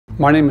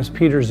My name is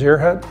Peter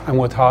Zierhet. I'm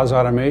with Haas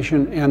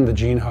Automation and the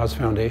Gene Haas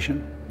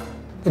Foundation.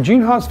 The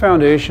Gene Haas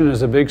Foundation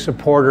is a big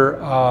supporter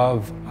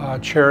of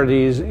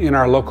charities in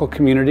our local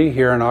community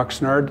here in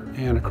Oxnard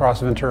and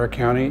across Ventura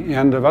County,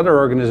 and of other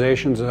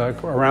organizations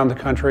around the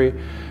country,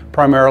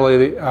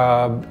 primarily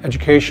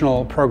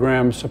educational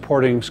programs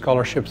supporting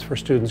scholarships for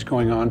students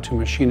going on to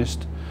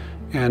machinist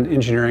and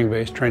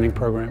engineering-based training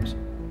programs.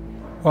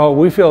 Well,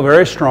 we feel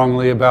very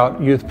strongly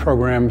about youth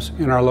programs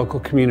in our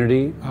local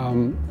community.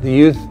 The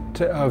youth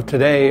of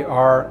today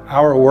are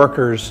our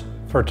workers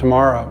for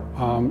tomorrow,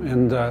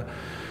 and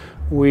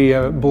we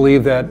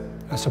believe that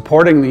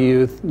supporting the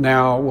youth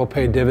now will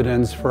pay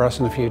dividends for us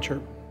in the future.